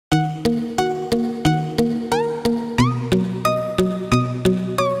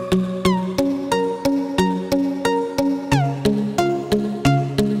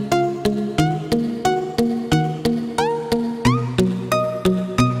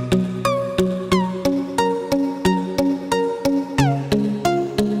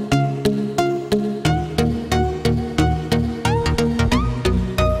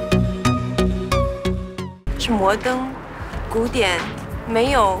摩登、古典。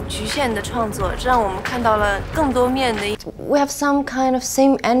 没有局限的创作，这让我们看到了更多面的。We have some kind of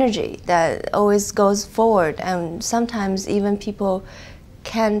same energy that always goes forward, and sometimes even people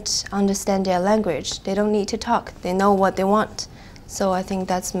can't understand their language. They don't need to talk. They know what they want. So I think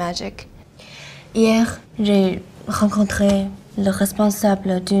that's magic. Hier, j'ai rencontré le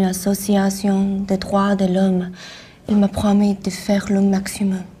responsable d'une association des droits de l'homme. Il m'a promis de faire le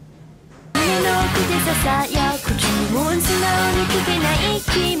maximum. 注文素直に聞けない気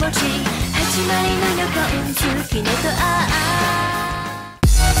持ち8枚の本月のとああ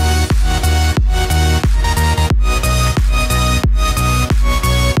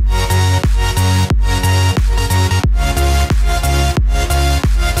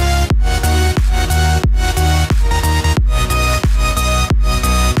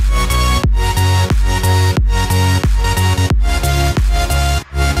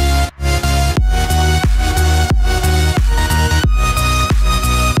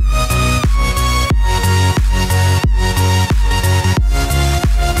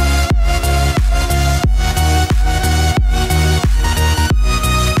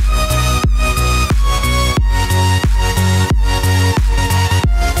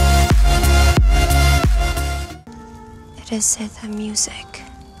It is said that music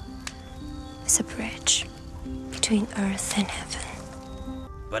is a bridge between earth and heaven.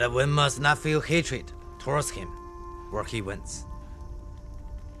 But a woman must not feel hatred towards him where he went.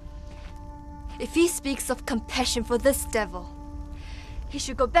 If he speaks of compassion for this devil, he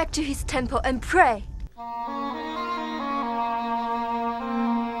should go back to his temple and pray.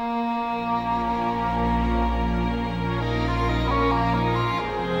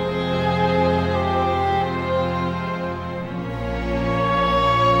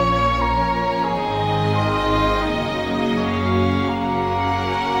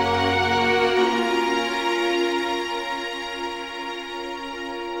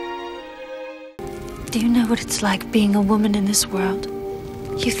 Do you know what it's like being a woman in this world?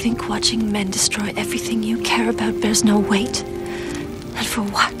 You think watching men destroy everything you care about bears no weight? And for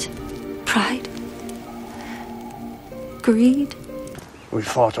what? Pride? Greed? We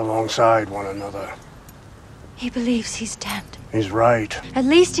fought alongside one another. He believes he's damned. He's right. At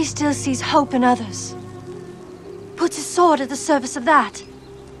least he still sees hope in others. Puts his sword at the service of that,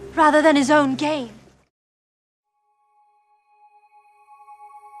 rather than his own gain.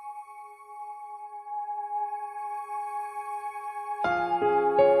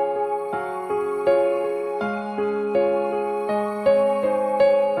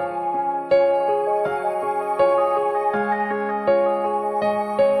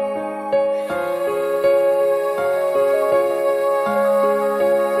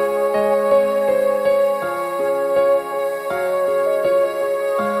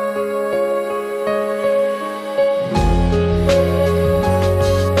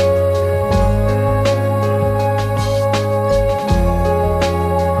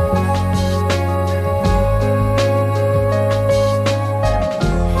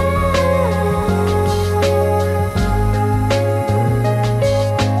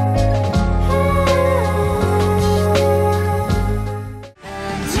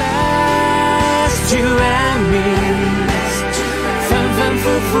 You and me， 反反复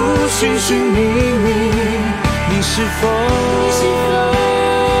复寻寻觅觅，你是否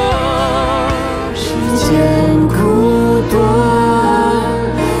时间苦短，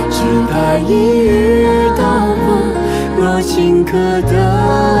只怕一语道破，若顷刻的，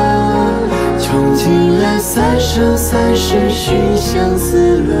穷尽了三生三世寻相思。